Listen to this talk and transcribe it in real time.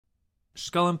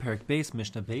Shekalim Perik Base,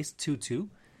 Mishnah Base 2.2.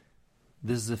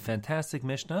 This is a fantastic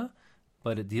Mishnah,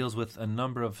 but it deals with a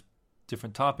number of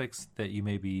different topics that you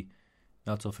may be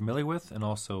not so familiar with, and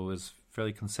also is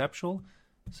fairly conceptual,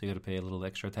 so you got to pay a little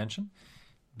extra attention.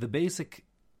 The basic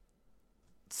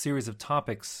series of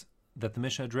topics that the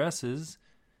Mishnah addresses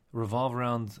revolve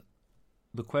around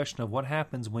the question of what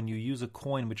happens when you use a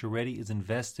coin which already is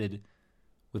invested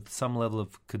with some level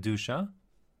of kedusha,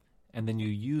 and then you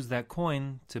use that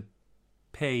coin to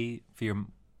pay for your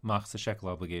machzah shekel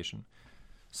obligation.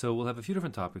 So we'll have a few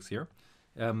different topics here.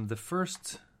 The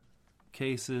first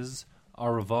cases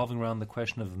are revolving around the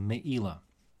question of me'ilah.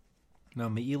 Now,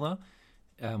 me'ilah,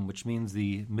 which means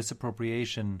the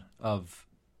misappropriation of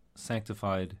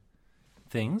sanctified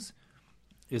things,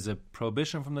 is a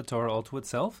prohibition from the Torah all to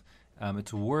itself.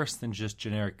 It's worse than just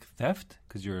generic theft,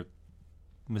 because you're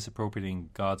misappropriating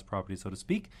God's property, so to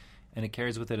speak, and it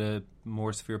carries with it a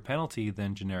more severe penalty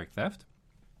than generic theft.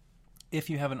 If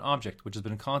you have an object which has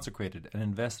been consecrated and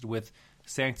invested with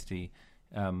sanctity,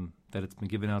 that it's been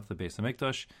given out to the Beis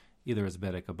HaMikdash, either as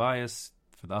bedek abayis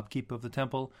for the upkeep of the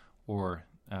temple, or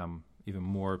even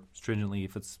more stringently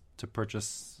if it's to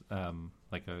purchase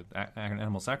like an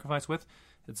animal sacrifice with,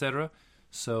 etc.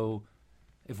 So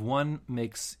if one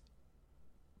makes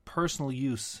personal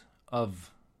use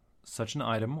of such an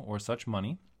item or such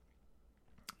money,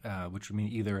 which would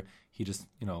mean either he just,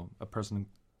 a person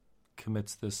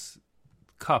commits this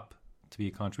cup to be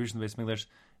a contribution to the Beis HaMikdash,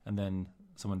 and then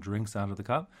someone drinks out of the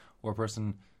cup, or a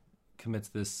person commits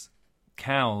this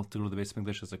cow to go to the Beis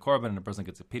HaMikdash as a korban, and a person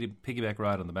gets a piggyback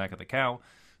ride on the back of the cow.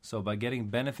 So by getting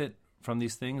benefit from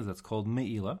these things, that's called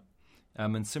me'ilah.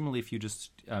 And similarly, if you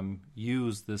just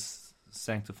use this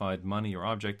sanctified money or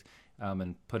object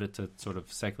and put it to sort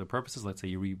of secular purposes, let's say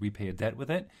you repay a debt with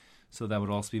it, so that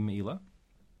would also be me'ilah.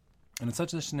 And in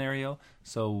such a scenario,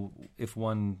 so if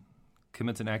one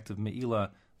commits an act of me'ilah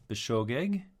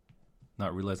b'shogeg,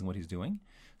 not realizing what he's doing,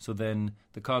 so then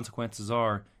the consequences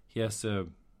are he has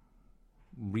to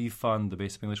refund the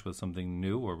Beis HaMikdash with something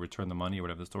new or return the money or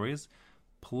whatever the story is,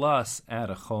 plus add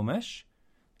a chomesh,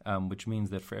 which means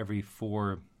that for every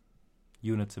 4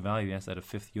 units of value, he has to add a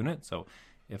 5th unit. So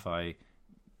if I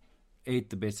ate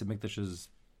the Beis HaMikdash's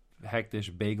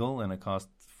hektish bagel and it cost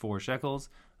 4 shekels,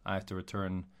 I have to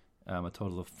return a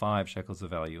total of 5 shekels of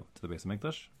value to the Beis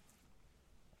HaMikdash.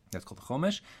 That's called the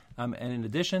chomesh. And in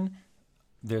addition,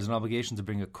 there's an obligation to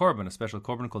bring a korban, a special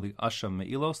korban called the asham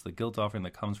me'ilos, the guilt offering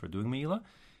that comes for doing me'ilah,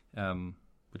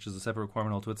 which is a separate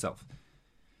requirement all to itself.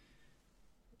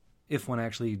 If one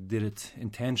actually did it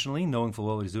intentionally, knowing full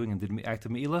well what he's doing, and did act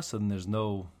of me'ilah, so then there's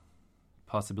no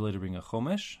possibility to bring a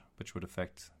chomesh, which would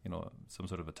affect, some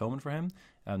sort of atonement for him,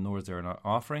 nor is there an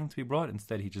offering to be brought.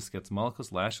 Instead, he just gets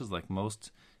malchus, lashes, like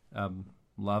most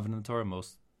lav in the Torah,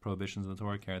 most prohibitions in the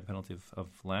Torah carry the penalty of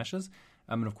lashes.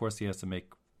 And of course, he has to make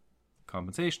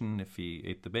compensation. If he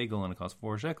ate the bagel and it cost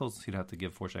 4 shekels, he'd have to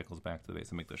give 4 shekels back to the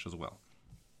Beis HaMikdash as well.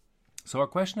 So our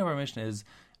question of our Mishnah is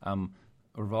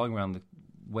revolving around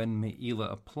when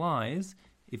me'ilah applies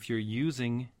if you're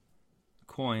using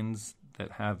coins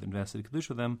that have invested kedusha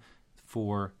with them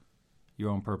for your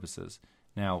own purposes.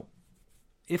 Now,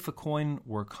 if a coin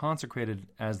were consecrated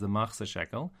as the machzah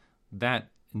shekel, that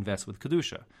invests with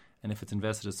kedusha. And if it's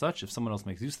invested as such, if someone else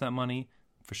makes use of that money,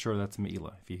 for sure that's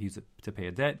me'ilah. If he uses it to pay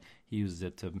a debt, he uses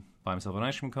it to buy himself an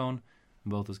ice cream cone.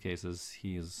 In both those cases,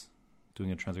 he is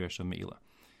doing a transgression of me'ilah.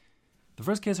 The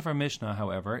first case of our Mishnah,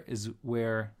 however, is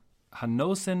where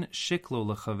hanosen shiklo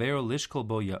lechavero lishkol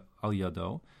bo al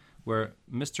yado, where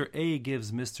Mr. A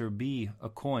gives Mr. B a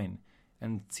coin,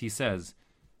 and he says,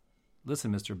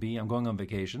 "Listen, Mr. B, I'm going on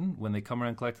vacation. When they come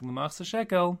around collecting the machzah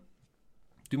shekel,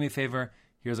 do me a favor,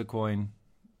 here's a coin,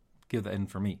 give that in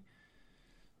for me."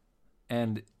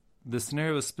 And the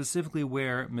scenario is specifically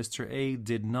where Mr. A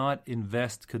did not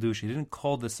invest kedusha. He didn't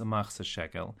call this a machzah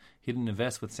shekel. He didn't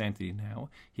invest with sanctity now.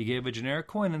 He gave a generic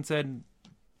coin and said,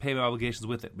 pay my obligations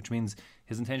with it, which means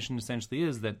his intention essentially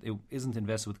is that it isn't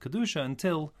invested with kedusha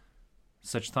until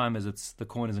such time as the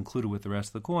coin is included with the rest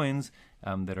of the coins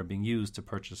that are being used to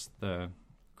purchase the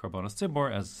korbanos tzibor,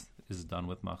 as is done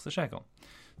with machzah shekel.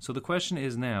 So the question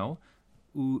is now,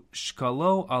 u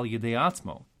shkalo al yedei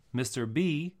atzmo. Mr.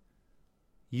 B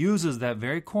uses that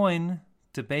very coin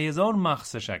to pay his own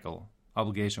machzah shekel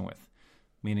obligation with,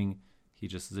 meaning he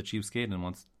just is a cheapskate and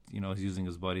wants, he's using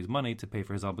his body's money to pay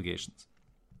for his obligations.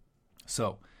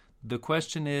 So the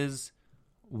question is,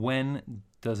 when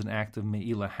does an act of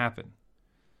me'ilah happen?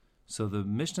 So the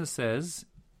Mishnah says,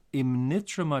 im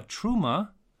nitrama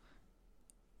truma,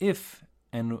 if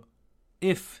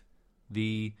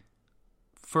the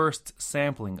first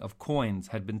sampling of coins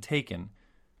had been taken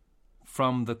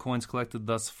from the coins collected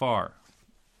thus far.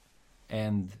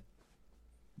 And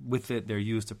with it, they're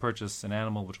used to purchase an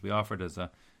animal which will be offered as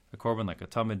a korban, like a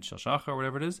tamid shel shachar or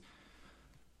whatever it is.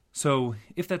 So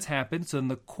if that's happened, so then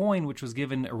the coin which was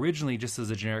given originally just as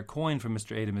a generic coin from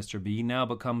Mr. A to Mr. B now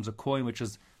becomes a coin which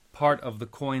is part of the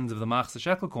coins of the machzah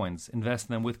shekel coins, invest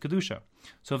them with kedusha.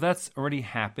 So if that's already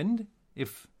happened,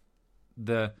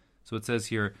 so it says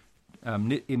here, im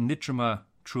nitruma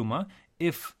truma,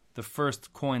 if the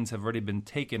first coins have already been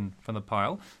taken from the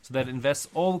pile, so that invests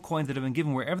all the coins that have been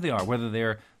given wherever they are, whether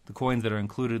they're the coins that are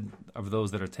included of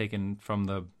those that are taken from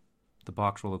the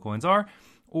box where the coins are,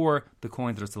 or the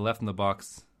coins that are still left in the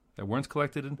box that weren't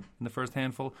collected in the first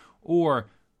handful, or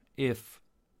if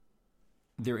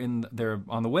they're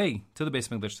on the way to the Beis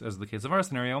Hamikdash, as the case of our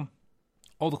scenario,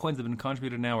 all the coins that have been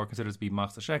contributed now are considered to be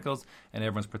machzah shekels, and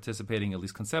everyone's participating, at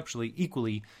least conceptually,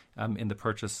 equally in the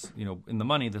purchase, in the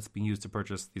money that's being used to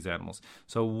purchase these animals.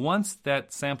 So once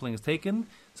that sampling is taken,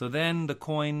 so then the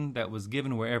coin that was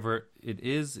given wherever it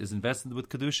is invested with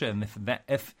kedusha, and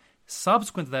if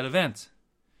subsequent to that event,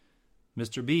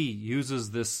 Mr. B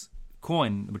uses this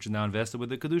coin, which is now invested with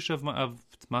the kedusha of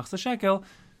machzah shekel,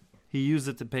 he used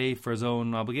it to pay for his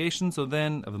own obligation, so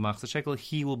then, of the machzah shekel,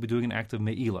 he will be doing an act of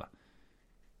me'ilah.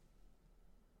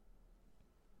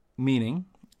 Meaning,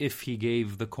 if he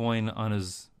gave the coin on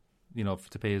his,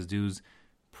 to pay his dues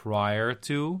prior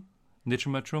to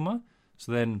Nitruma Truma,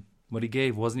 so then what he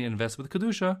gave wasn't yet invested with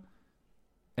Kedusha,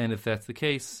 and if that's the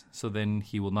case, so then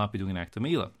he will not be doing an act of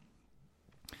Me'ilah.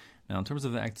 Now, in terms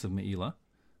of the acts of Me'ilah,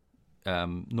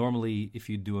 normally if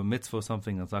you do a mitzvah or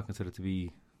something, that's not considered to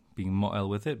be being mo'el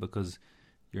with it, because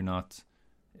you're not,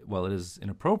 while it is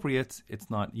inappropriate, it's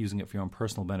not using it for your own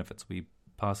personal benefits. We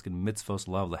paskin mitzvos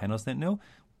lav lehenos nitnu.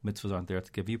 Mitzvahs aren't there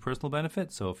to give you personal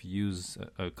benefit, so if you use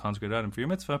a consecrated item for your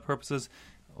mitzvah purposes,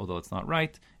 although it's not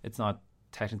right, it's not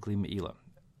technically me'ilah.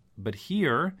 But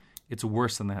here, it's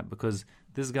worse than that, because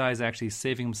this guy is actually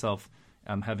saving himself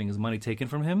having his money taken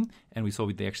from him, and we saw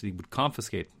they actually would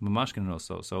confiscate mamashkin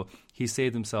also. So he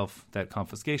saved himself that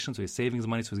confiscation, so he's saving his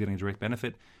money, so he's getting a direct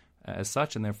benefit as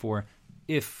such, and therefore,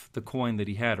 if the coin that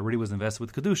he had already was invested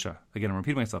with kedusha, again, I'm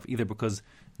repeating myself, either because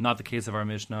not the case of our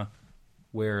Mishnah,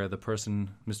 where the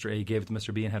person, Mr. A, gave it to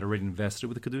Mr. B and had already invested it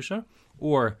with the kedusha,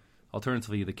 or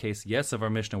alternatively, the case, yes, of our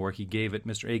Mishnah, where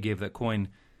Mr. A gave that coin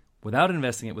without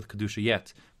investing it with kedusha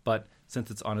yet, but since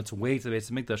it's on its way to the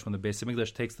Beis Hamikdash, when the Beis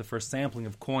Hamikdash takes the first sampling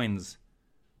of coins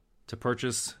to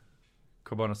purchase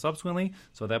korbanos subsequently,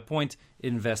 so at that point, it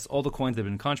invests all the coins that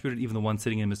have been contributed, even the one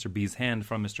sitting in Mr. B's hand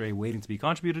from Mr. A waiting to be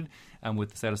contributed,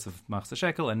 with the status of machzah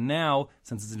shekel, and now,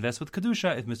 since it's invested with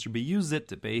kedusha, if Mr. B uses it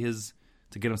to pay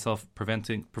to get himself,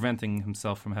 preventing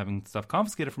himself from having stuff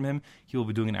confiscated from him, he will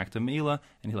be doing an act of me'ilah,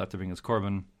 and he'll have to bring his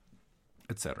korban,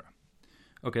 etc.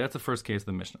 Okay, that's the first case of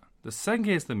the Mishnah. The second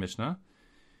case of the Mishnah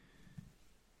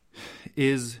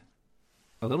is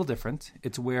a little different.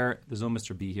 It's where there's no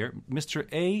Mr. B here. Mr.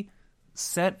 A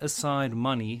set aside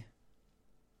money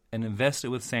and invested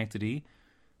with sanctity,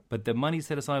 but the money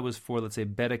set aside was for, let's say,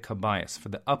 bedek habayis, for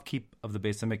the upkeep of the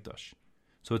Beis Hamikdash.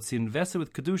 So it's invested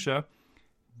with kedusha,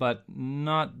 but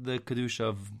not the kedusha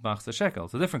of machzah shekel.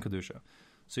 It's a different kedusha.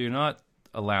 So you're not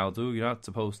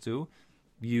supposed to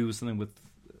use something with,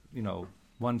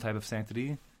 one type of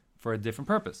sanctity for a different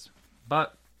purpose.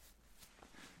 But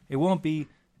it won't be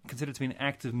considered to be an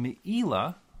act of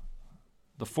me'ilah,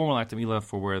 the formal act of me'ilah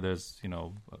for where there's, a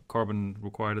korban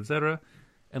required, etc.,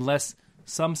 unless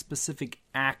some specific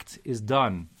act is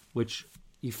done which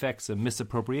effects a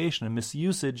misappropriation, a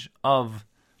misusage of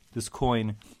this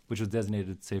coin, which was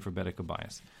designated, say, for bedek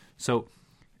habayis. So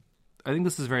I think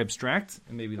this is very abstract,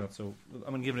 and maybe not so.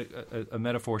 I'm going to give it a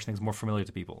metaphor which I think is more familiar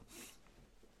to people.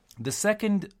 The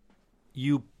second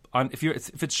if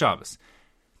it's Shabbos,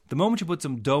 the moment you put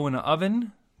some dough in an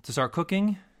oven to start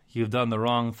cooking, you've done the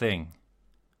wrong thing.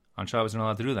 On Shabbos, you're not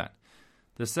allowed to do that.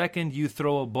 The second you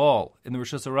throw a ball in the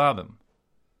Rosh Hashanah,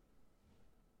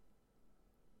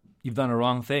 you've done a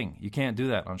wrong thing. You can't do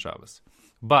that on Shabbos.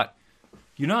 But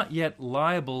you're not yet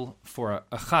liable for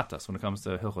a chatas. When it comes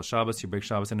to Hilchos Shabbos, you break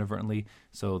Shabbos inadvertently,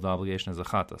 so the obligation is a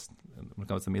chatas. When it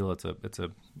comes to Milah, it's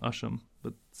a asham,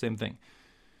 but same thing.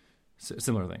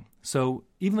 Similar thing. So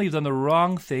even though you've done the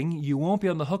wrong thing, you won't be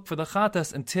on the hook for the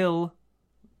chatas until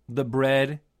the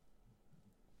bread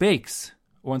bakes,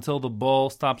 or until the ball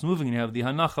stops moving and you have the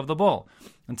hanach of the ball.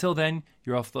 Until then,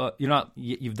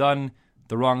 you've done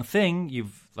the wrong thing.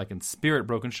 You've, like in spirit,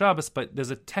 broken Shabbos, but there's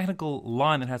a technical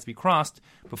line that has to be crossed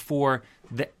before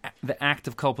the act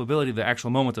of culpability, the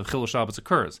actual moment of Chilul Shabbos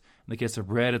occurs. In the case of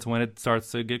bread, it's when it starts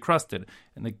to get crusted.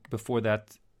 And before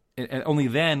that, and only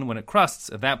then, when it crusts,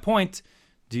 at that point,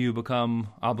 do you become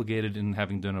obligated in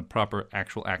having done a proper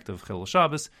actual act of Chilul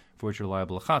Shabbos for which you're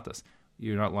liable Chatas?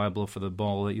 You're not liable for the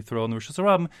ball that you throw in the Rishus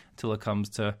Harabim till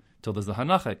there's the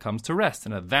Hanacha, it comes to rest.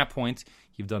 And at that point,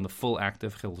 you've done the full act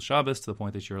of Chilul Shabbos to the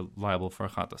point that you're liable for a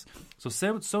Chatas.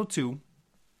 So too,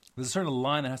 there's a certain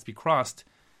line that has to be crossed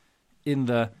in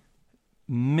the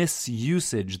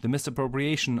misusage, the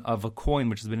misappropriation of a coin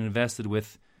which has been invested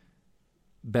with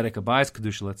Berek Abayis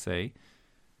Kedusha, let's say.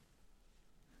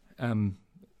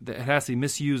 It has to be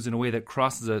misused in a way that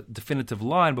crosses a definitive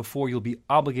line before you'll be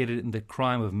obligated in the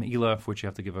crime of Me'ilah, for which you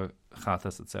have to give a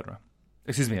Chatas, etc.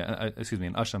 Excuse me, an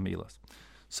Asham Me'ilas.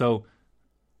 So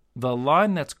the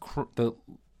line the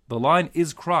line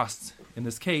is crossed in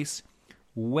this case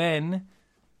when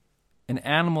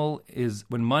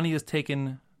when money is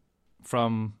taken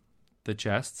from the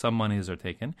chest, some monies are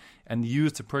taken and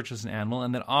used to purchase an animal,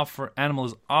 and that animal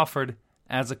is offered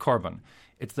as a korban.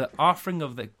 It's the offering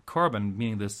of the korban,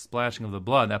 meaning the splashing of the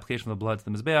blood, the application of the blood to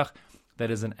the Mizbeach, that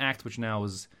is an act which now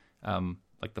is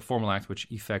like the formal act which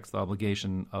effects the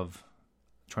obligation of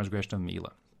transgression of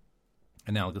Me'ilah,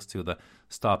 analogous to the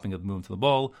stopping of the movement of the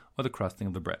bowl or the crusting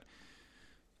of the bread.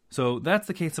 So that's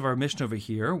the case of our Mishnah over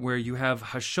here, where you have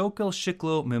Hashokel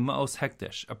Shiklo Mimaos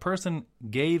Hekdesh. A person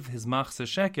gave his Machzeh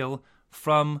Shekel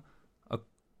from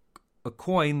a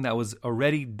coin that was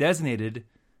already designated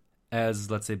as,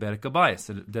 let's say, Berek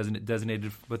Abayis,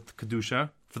 designated with Kedusha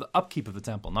for the upkeep of the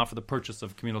temple, not for the purchase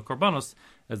of communal korbanos,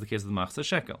 as the case of the Machzeh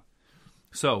Shekel.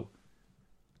 So,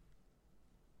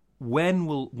 when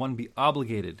will one be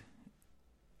obligated?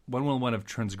 When will one have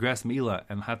transgressed Me'ilah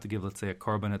and have to give, let's say, a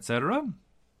korban, etc.?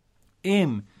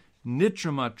 Im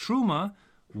nitrama truma,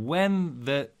 when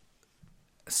the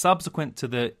subsequent to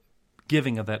the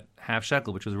giving of that half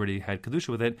shekel, which was already had kedusha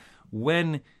with it,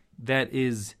 when that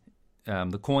is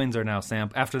the coins are now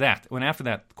sampled. After that,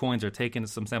 coins are taken.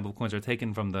 Some sample coins are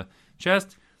taken from the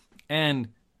chest, and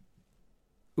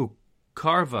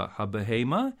ukarva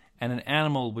habehema, and an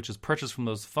animal which is purchased from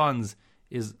those funds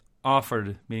is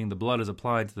offered, meaning the blood is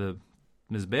applied to the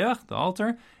mizbeach, the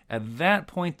altar. At that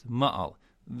point, ma'al.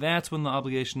 That's when the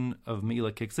obligation of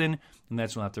Me'ilah kicks in, and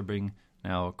that's when we'll have to bring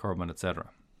now a korban, etc.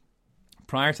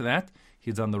 Prior to that,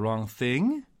 he's done the wrong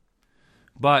thing,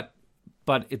 but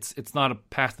it's not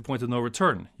past the point of no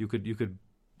return. You could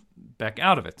back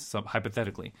out of it,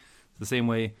 hypothetically. It's the same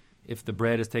way if the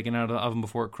bread is taken out of the oven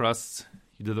before it crusts,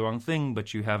 you did the wrong thing,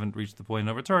 but you haven't reached the point of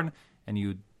no return, and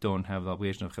you don't have the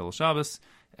obligation of Chilul Shabbos.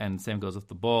 And same goes with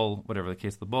the ball, whatever the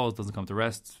case of the ball, it doesn't come to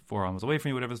rest 4 arms away from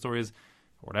you, whatever the story is,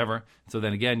 or whatever. So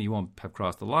then again, you won't have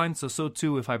crossed the line. So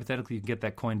too, if hypothetically you get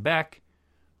that coin back,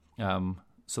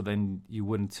 so then you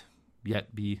wouldn't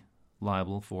yet be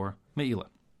liable for Me'ilah.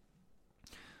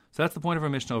 So that's the point of our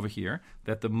Mishnah over here,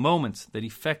 that the moment that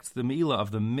affects the Me'ilah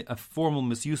of a formal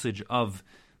misusage of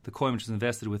the coin which is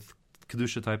invested with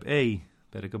Kedusha type A,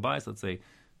 Berek Abayis, let's say,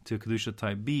 to Kedusha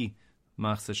type B,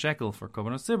 Machzeh Shekel for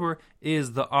Korban Sibur,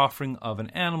 is the offering of an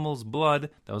animal's blood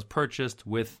that was purchased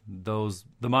with the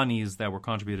monies that were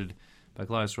contributed by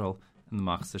Klal Yisrael in the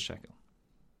Machzeh Shekel.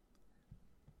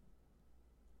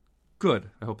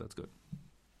 Good. I hope that's good.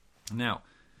 Now,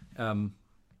 let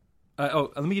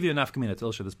me give you a nafkamina to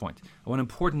illustrate this point. One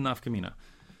important nafkamina.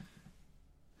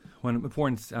 One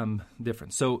important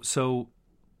difference. So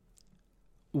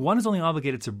one is only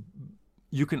obligated to.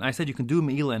 I said you can do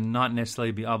Me'ilah and not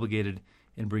necessarily be obligated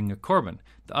in bringing a korban.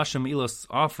 The Asham Me'ilah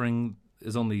offering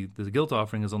the guilt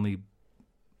offering is only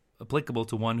applicable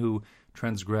to one who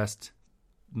transgressed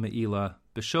Me'ilah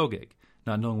b'shogeg,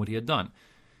 not knowing what he had done.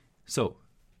 So,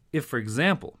 if, for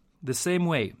example, the same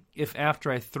way, if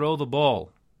after I throw the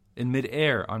ball in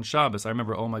midair on Shabbos, I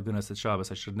remember, oh my goodness, it's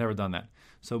Shabbos, I should have never done that.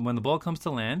 So when the ball comes to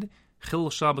land, Chilul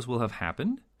Shabbos will have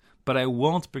happened, but I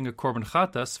won't bring a korban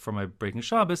chatas for my breaking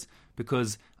Shabbos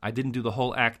because I didn't do the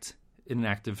whole act in an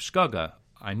act of shgaga.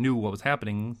 I knew what was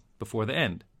happening before the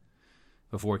end,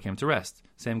 before it came to rest.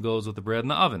 Same goes with the bread in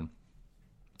the oven.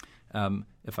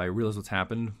 If I realize what's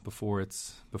happened before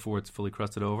it's fully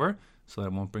crusted over, so I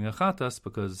won't bring a chatas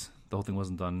because the whole thing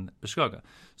wasn't done b'shgaga.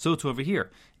 So too over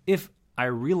here, if I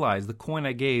realize the coin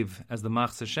I gave as the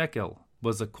Machzeh Shekel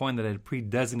was a coin that I had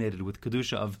pre-designated with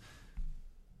kedusha of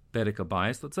Berek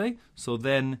Abayis, let's say. So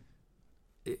then,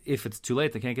 if it's too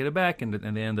late, they can't get it back, and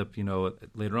they end up,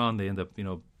 later on, they end up,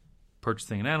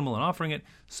 purchasing an animal and offering it.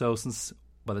 So since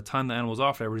by the time the animal was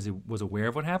offered, I already was aware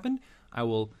of what happened, I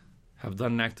will have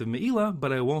done an act of Me'ilah,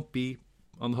 but I won't be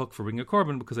on the hook for bringing a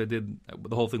korban because the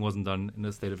whole thing wasn't done in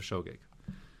the state of a shogeg.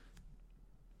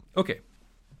 Okay,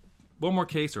 one more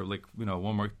case, or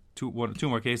two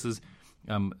more cases.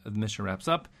 The Mishnah wraps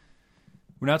up.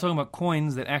 We're now talking about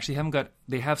coins that actually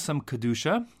they have some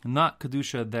kedusha, not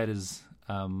kedusha that is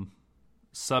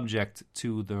subject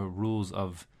to the rules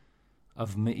of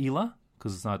me'ilah,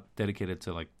 because it's not dedicated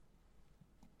to like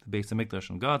the Beis Hamikdash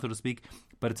and God, so to speak,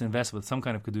 but it's invested with some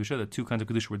kind of kedusha. The two kinds of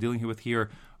kedusha we're dealing with here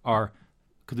are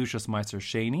kedushas Meiser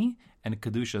Sheni and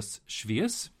kedushas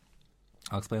Shvius.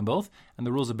 I'll explain both, and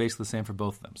the rules are basically the same for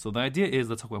both of them. So the idea is,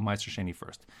 let's talk about Meiser Sheni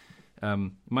first. Meiser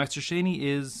Sheni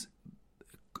is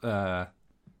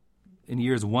in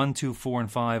years 1, 2, 4,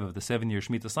 and 5 of the 7-year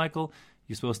Shemitah cycle.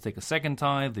 You're supposed to take a second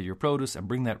tithe of your produce and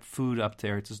bring that food up to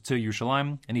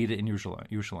Yerushalayim and eat it in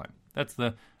Yerushalayim. That's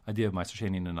the idea of Meiser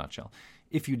Sheni in a nutshell.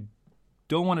 If you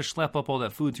don't want to schlep up all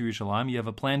that food to Yerushalayim, you have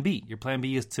a plan B. Your plan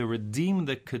B is to redeem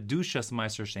the Kedushas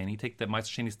Meiser Sheni, take that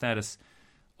Meiser Sheni status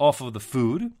off of the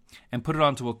food and put it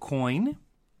onto a coin,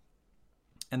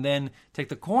 and then take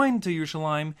the coin to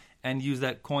Yerushalayim and use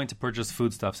that coin to purchase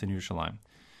foodstuffs in Yerushalayim.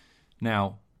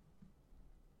 Now,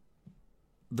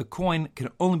 the coin can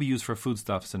only be used for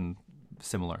foodstuffs and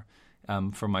similar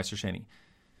for Meiser Sheni.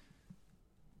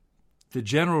 The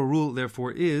general rule,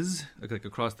 therefore, is, like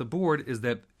across the board, is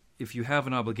that if you have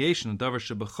an obligation, davar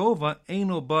shebechova,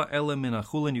 eino ba ele min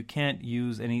achulin, you can't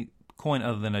use any coin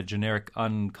other than a generic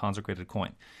unconsecrated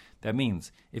coin. That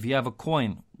means if you have a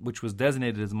coin which was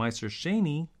designated as Meiser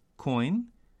Sheni coin,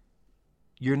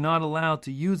 you're not allowed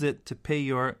to use it to pay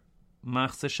your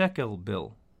machzeh shekel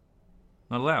bill.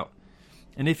 Not allowed.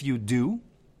 And if you do,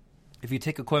 if you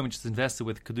take a coin which is invested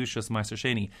with Kedushas Meiser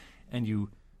Sheni and you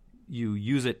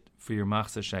use it for your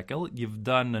machzeh shekel, you've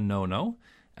done a no-no.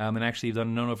 And actually you've done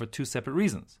a no-no for two separate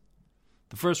reasons.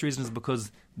 The first reason is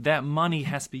because that money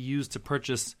has to be used to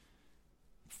purchase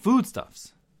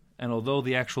foodstuffs. And although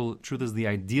the actual truth is the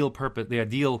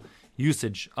ideal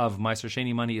usage of Meiser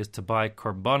Sheni money is to buy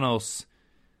korbanos,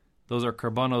 those are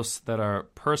korbanos that are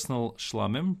personal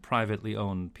shlamim, privately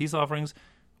owned peace offerings,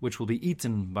 which will be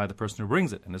eaten by the person who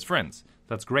brings it and his friends.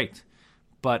 That's great.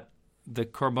 But the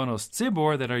korbanos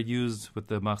tzibor that are used with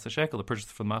the machzeh shekel, the purchase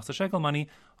for the machzeh shekel money,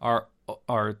 are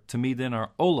tamidin,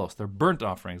 are olos, they're burnt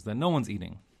offerings that no one's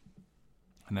eating.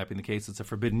 And that being the case, it's a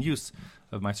forbidden use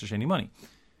of Meiser Sheni money.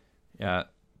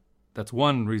 That's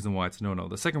one reason why it's a no-no.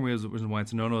 The second reason why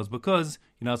it's a no-no is because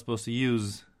you're not supposed to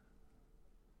use,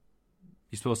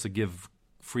 you're supposed to give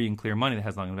free and clear money that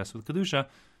has not invested with Kedusha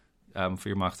for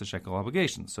your machzeh shekel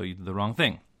obligations. So you did the wrong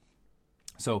thing.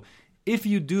 So if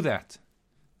you do that,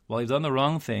 while you've done the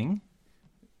wrong thing,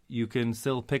 you can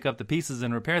still pick up the pieces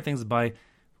and repair things by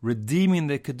redeeming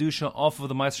the Kedusha off of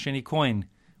the Meiser Sheni coin,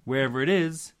 wherever it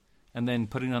is, and then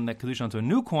putting on that Kedusha onto a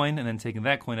new coin, and then taking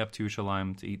that coin up to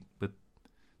Yerushalayim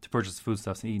to purchase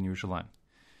foodstuffs and eat in Yerushalayim.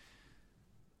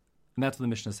 And that's what the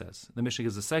Mishnah says. The Mishnah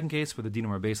gives a second case where the dinim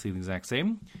are basically the exact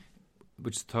same,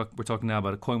 we're talking now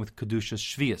about a coin with Kedusha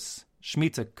Shvius,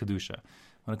 Shemitah Kedusha.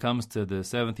 When it comes to the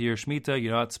 7th year Shemitah,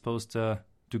 you're not supposed to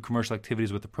do commercial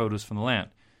activities with the produce from the land.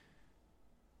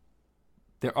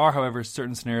 There are, however,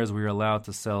 certain scenarios where you're allowed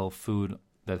to sell food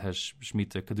that has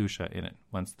Shemitah Kedusha in it.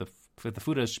 If the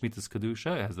food has Shemitah's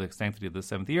Kedusha, it has the sanctity of the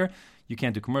 7th year, you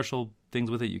can't do commercial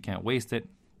things with it, you can't waste it,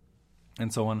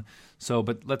 and so on. So,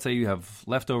 but let's say you have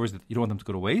leftovers that you don't want them to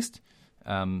go to waste,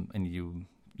 and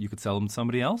you could sell them to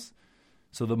somebody else.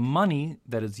 So the money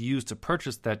that is used to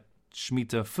purchase that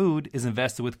Shemitah food is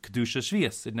invested with Kedusha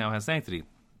Shvius. It now has sanctity.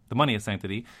 The money has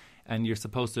sanctity, and you're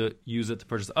supposed to use it to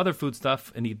purchase other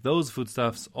foodstuff and eat those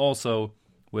foodstuffs also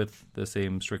with the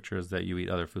same strictures that you eat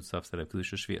other foodstuffs that have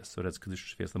Kedusha Shvius. So that's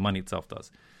Kedusha Shvius, the money itself does.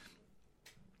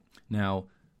 Now,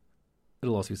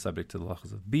 it'll also be subject to the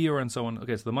lachas of beer and so on.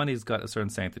 Okay, so the money's got a certain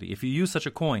sanctity. If you use such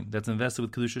a coin that's invested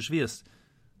with Kedusha Shvius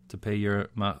to pay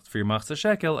for your machzeh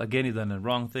shekel, again, you've done a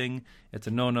wrong thing. It's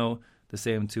a no-no. The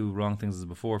same two wrong things as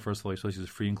before. First of all, you're supposed to use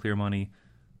free and clear money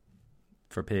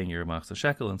for paying your machzeh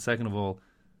shekel, and second of all,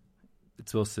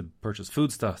 it's supposed to purchase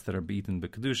foodstuffs that are eaten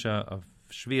b'kedusha of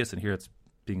shvius, and here it's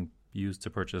being used to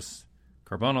purchase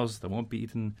karbanos that won't be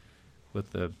eaten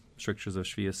with the strictures of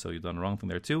shvius, so you've done the wrong thing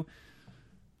there too.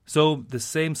 So the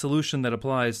same solution that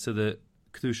applies to the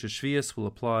kedusha shvius will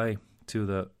apply to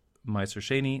the Meiser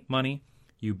Sheni money.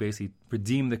 You basically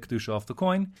redeem the kedusha off the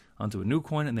coin onto a new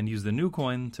coin, and then use the new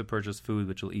coin to purchase food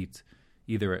which you'll eat,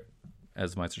 either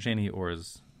as Meiser Sheni or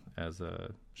as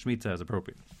a Shemitah as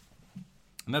appropriate.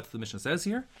 And that's what the Mishnah says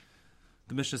here.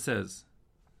 The Mishnah says,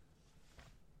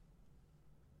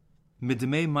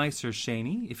 Midmei Meiser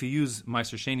Sheni, if you use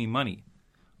Meiser Sheni money,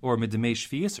 or Midmei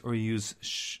Shvius, or you use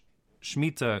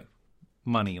Shemitah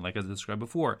money, like as described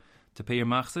before, to pay your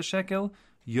machzeh shekel,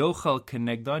 Yochal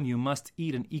Kenegdan, you must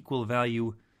eat an equal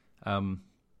value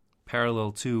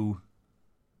parallel to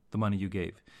the money you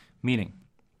gave. Meaning,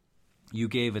 you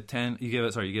gave a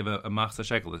machzah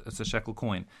shekel, it's a shekel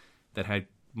coin that had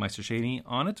Meister Sheni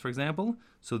on it, for example.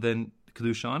 So then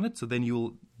kedusha on it. So then you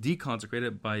will deconsecrate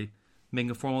it by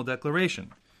making a formal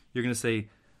declaration. You're going to say,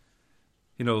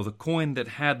 the coin that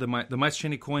had the Meister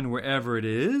Sheni coin, wherever it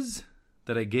is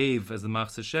that I gave as the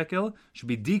machzah shekel, should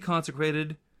be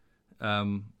deconsecrated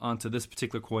onto this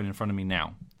particular coin in front of me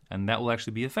now. And that will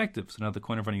actually be effective. So now the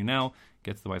coin in front of you now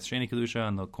gets the Meister Sheni kedusha,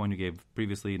 and the coin you gave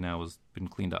previously now has been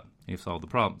cleaned up. You've solved the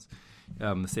problems.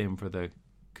 The same for the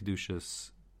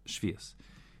kedushas shvius.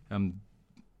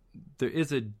 There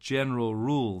is a general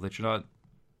rule that you're not,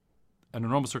 under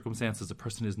normal circumstances, a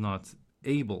person is not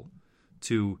able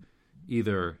to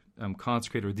either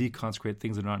consecrate or deconsecrate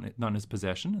things that are not in his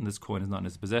possession, and this coin is not in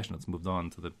his possession. It's moved on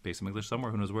to the base of English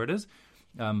somewhere, who knows where it is.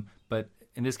 But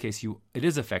in this case, it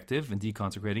is effective in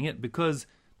deconsecrating it, because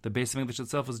the base of English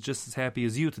itself is just as happy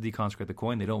as you to deconsecrate the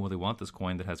coin. They don't really want this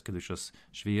coin that has kedushas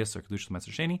shvius or kedushas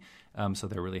Meister Sheni, so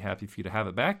they're really happy for you to have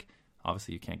it back.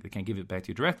 Obviously, they can't give it back to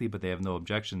you directly, but they have no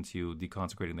objection to you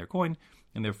deconsecrating their coin,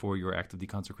 and therefore your act of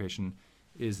deconsecration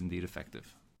is indeed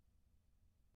effective.